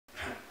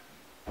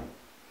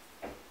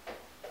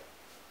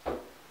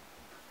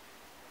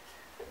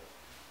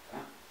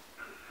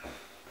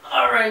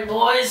Alright,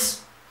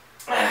 boys.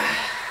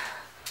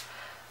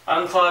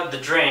 Unclogged the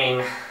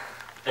drain.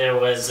 There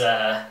was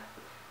a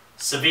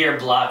severe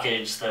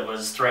blockage that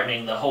was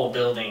threatening the whole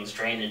building's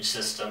drainage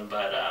system,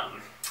 but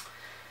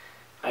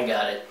I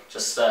got it.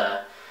 Just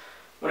want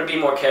to be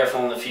more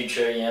careful in the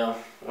future, you know.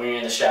 When you're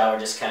in the shower,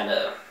 just kind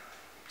of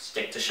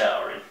stick to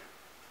showering,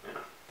 you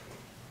know.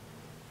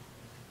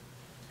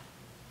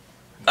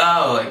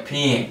 Oh, like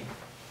peeing.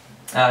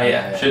 Oh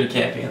yeah, sure you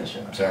can't pee in the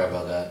shower. I'm sorry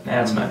about that.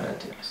 Yeah, that's my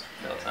bad too.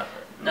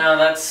 No,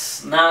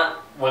 that's not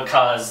what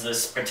caused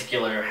this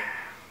particular...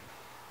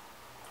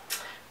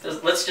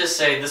 Let's just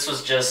say this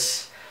was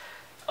just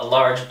a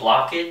large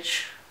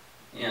blockage,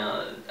 you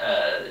know,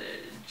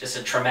 just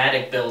a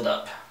traumatic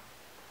buildup.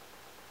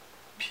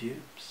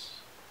 Pubes?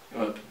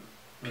 What?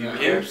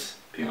 Pubes?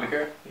 Pubic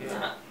hair?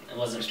 Yeah. It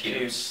wasn't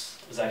pubes.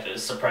 It was actually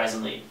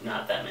surprisingly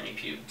not that many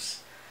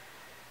pubes.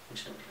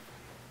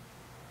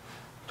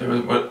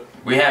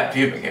 We have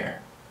pubic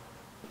hair.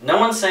 No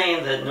one's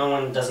saying that no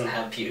one doesn't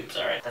have pubes,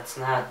 alright? That's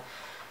not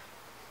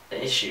the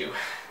issue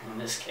in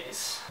this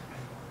case.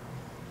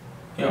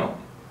 You know.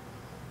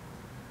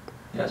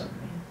 Yes.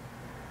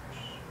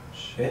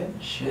 Shit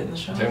in the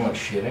shower? Talking about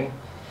shitting?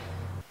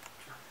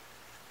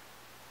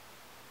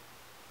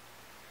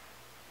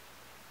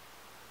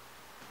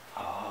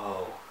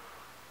 Oh.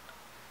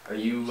 Are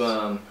you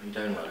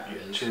talking about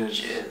jizz?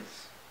 Jizz.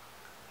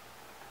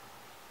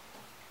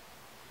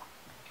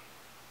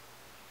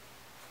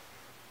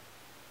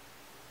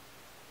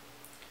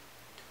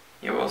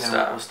 Yeah, we'll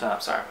stop.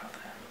 Sorry about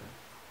that.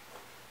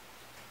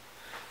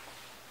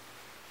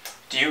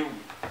 Did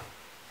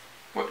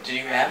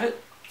you have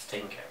it? It's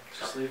taken care of.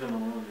 Just leave him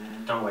alone,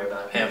 man. Don't worry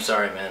about it. Hey, I'm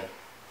sorry, man.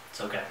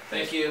 It's okay.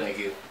 Thank you. Thank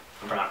you.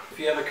 No problem. If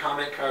you have a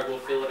comment card, we'll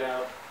fill it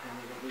out. And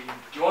we'll leave.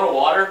 Do you want a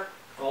water?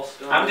 All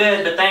still. I'm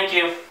good, but thank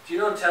you. You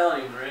don't tell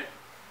anyone, right?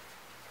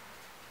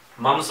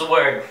 Mum's the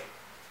word.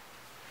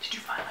 Did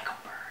you find like